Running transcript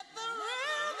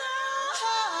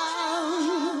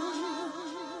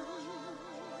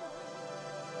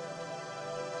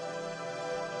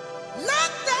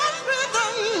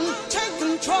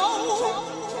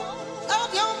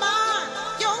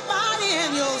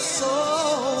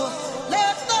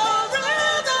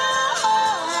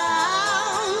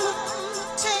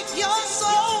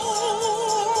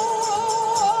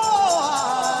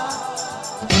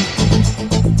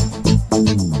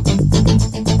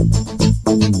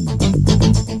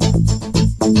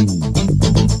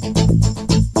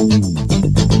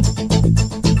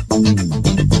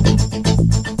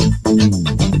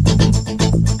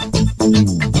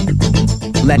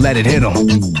let it hit 'em.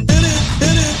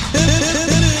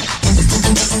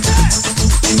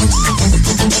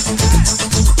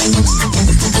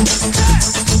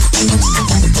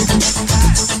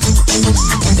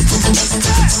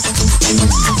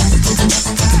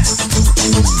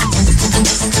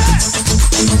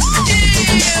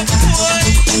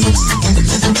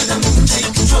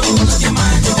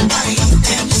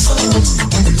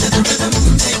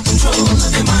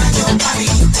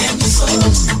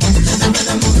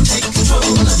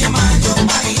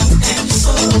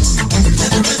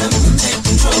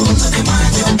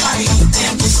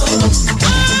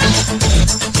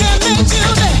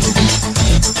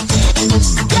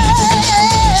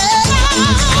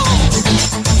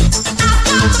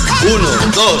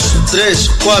 Dos, tres,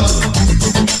 cuatro.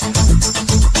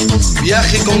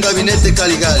 Viaje con Gabinete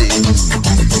Caligari.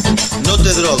 No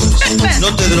te drogues,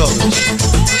 no te drogues.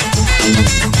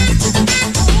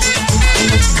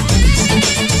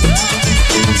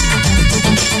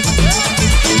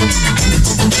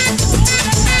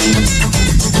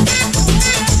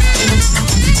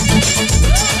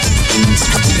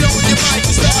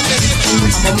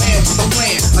 I'm a man with a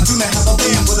plan. I do not have a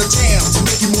band with a jam to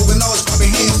make you move and always clap your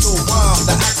hands to a rhyme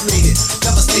that I created,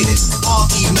 devastated,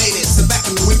 R.E. made it. Sit back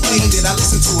and we played it. I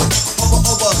listened to it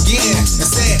over again and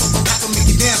said I can make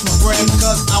you dance, my friend,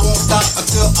 because I won't stop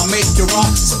until I make you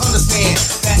rock. So understand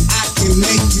that I can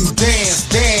make you dance,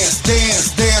 dance,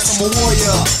 dance, dance. I'm a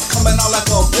warrior, coming out like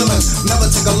a villain. Never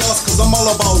take a loss, cause I'm all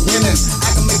about winning.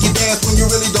 I can make you dance when you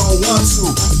really don't want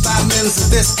to. 5 minutes of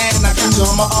this and I got you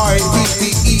on my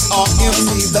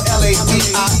R-A-B-B-E-R-M-C, the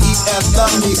L-A-D-I-E-S,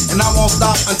 love me, and I won't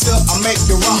stop until I make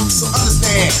you rock. So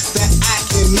understand that I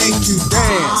can make you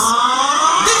dance.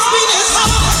 This beat is hot.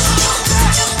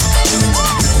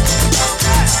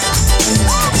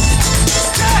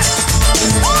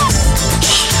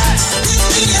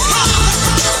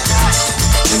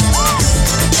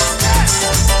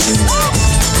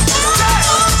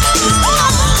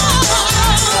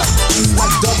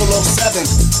 Like 007,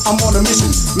 I'm on a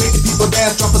mission. Make the people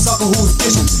dance, drop a sucker who's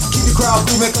dishing. Keep the crowd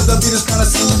moving, cause the beat is kinda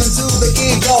soothing to the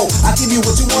ego. I give you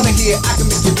what you wanna hear, I can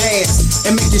make you dance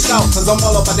and make you shout, cause I'm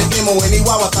all about the M-O-N-E-Y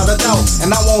without a doubt.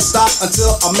 And I won't stop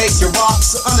until I make you rock.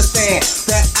 So understand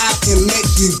that I can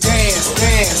make you dance,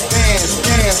 dance, dance,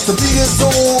 dance. The beat is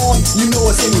on, you know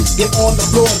it's in me. Get on the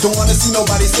floor, don't wanna see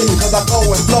nobody singing, cause I go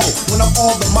and blow. When I'm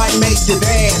on the mic, make you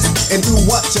dance and do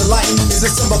what you like. It's a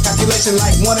simple calculation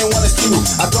like 1 and 1 is 2.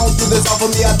 I don't do this off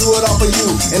of me, I do it off of you.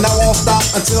 And I won't stop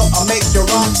until I make you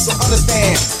rock. So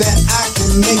understand that I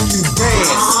can make you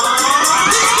dance.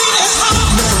 This beat is hot.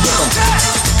 This beat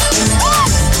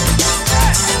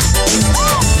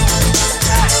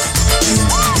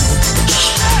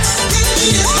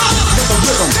is hot. With the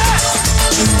rhythm.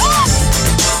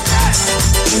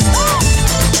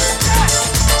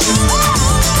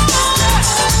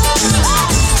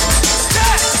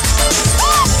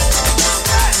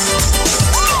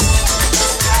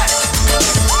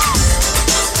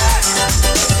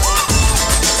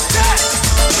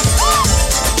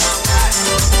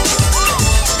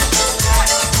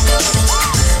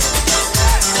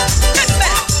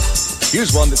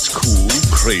 Here's one that's cool,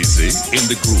 crazy, in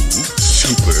the groove,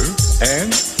 super,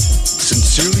 and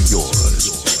sincerely yours.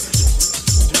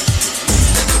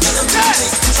 Let the rhythm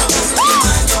take control of your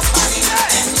mind, your body,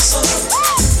 and your soul.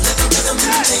 Let the rhythm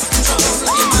take control of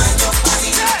your mind, your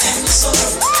body, and your soul.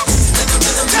 Let the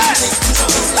rhythm take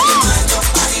control of your mind, your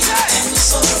body, and your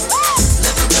soul.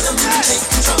 Let the rhythm take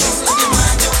control of your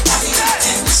mind, your body,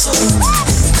 and your soul.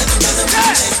 Let the rhythm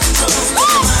take control of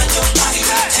your mind, your body,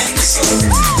 and your soul.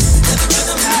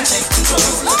 Take control of your mind, your body, and your soul. Let that rhythm take control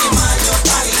of your mind, your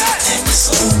body, and your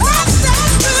soul. Let the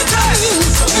rhythm take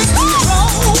your soul.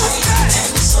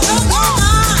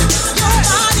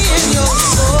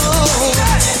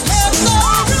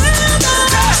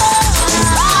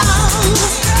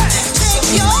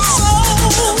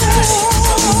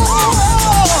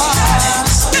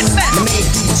 My name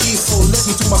BG, so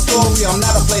listen to my story. I'm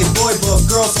not a playboy, but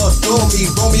girls adore me.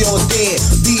 Romeo is dead,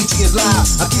 BG is live.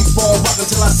 I keep on rocking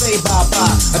till I say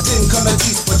bye-bye. I didn't come to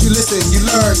teach, but you listen, you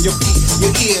learn, your beat,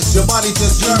 your ears, your body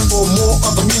just yearn for more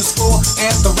of the musical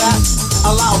and the rap.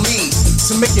 Allow me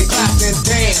to make it clap and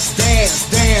dance, dance,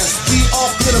 dance. The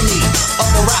epitome of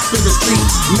the rap industry.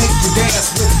 Make you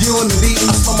dance with unity.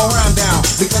 I slow my rhyme down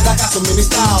because I got so many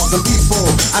styles and people.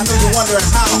 I know you're wondering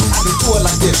how I can do it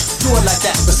like this, do it like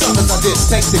that. The suckers I did,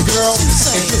 take the girl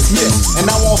and dismiss, and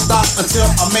I won't stop until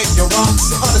I make you rock.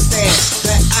 So understand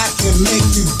that I can make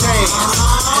you dance.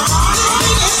 This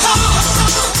beat is hot.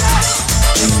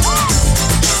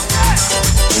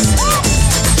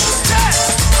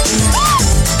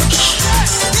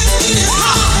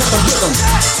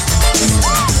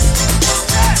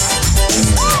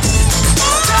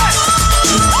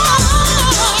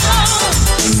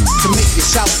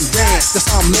 shout and dance, that's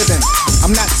how I'm living.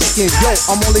 I'm not taking yo,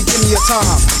 I'm only giving you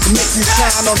time to make you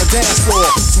shine on the dance floor.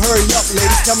 So hurry up,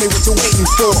 ladies, tell me what you're waiting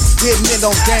for. Getting in,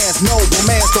 don't dance, no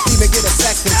romance, don't even get a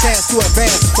second chance to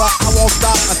advance. But I won't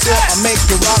stop until I make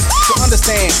you rock. So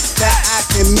understand that I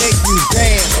can make you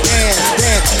dance, dance,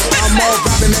 dance. I'm all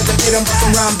rapping at the beat, I'm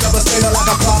bustin' rhyme, devastator like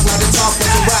a clock, like the top of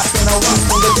the rap. And I rock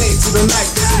from the day to the night.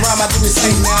 This is rhyme I do the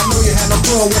same. Now I know you had no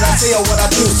clue what I say or what I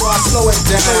do, so I slow it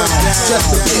down just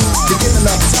a bit to give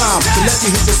enough time to let you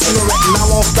hit your cigarette. And I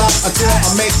won't stop until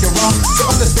I make you rock. So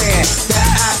understand that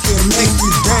I can make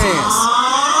you dance.